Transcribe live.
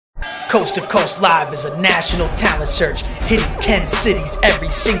Coast to Coast Live is a national talent search, hitting 10 cities every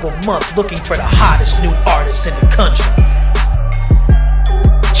single month, looking for the hottest new artists in the country.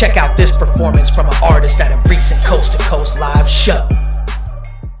 Check out this performance from an artist at a recent Coast to Coast Live show.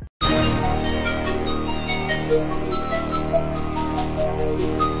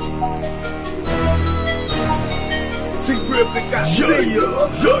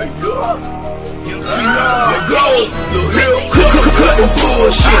 Cutting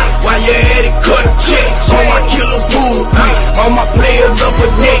bullshit, while you at it, cut a check. All my killer food, all my players up a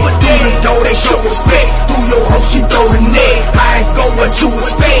neck. Through the door, they show respect. Through your hoe, she throw the net. I ain't go what you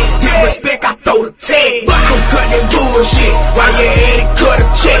expect. Disrespect, I throw the tag. I'm cutting bullshit, while you at it, cut a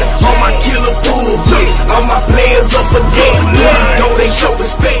check. All my killer food, all my players up a neck. Through the door, they show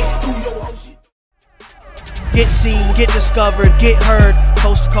respect. Get seen, get discovered, get heard.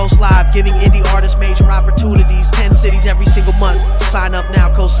 Coast to Coast Live, giving indie artists major opportunities. 10 cities every single month. Sign up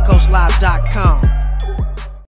now, coasttocoastlive.com.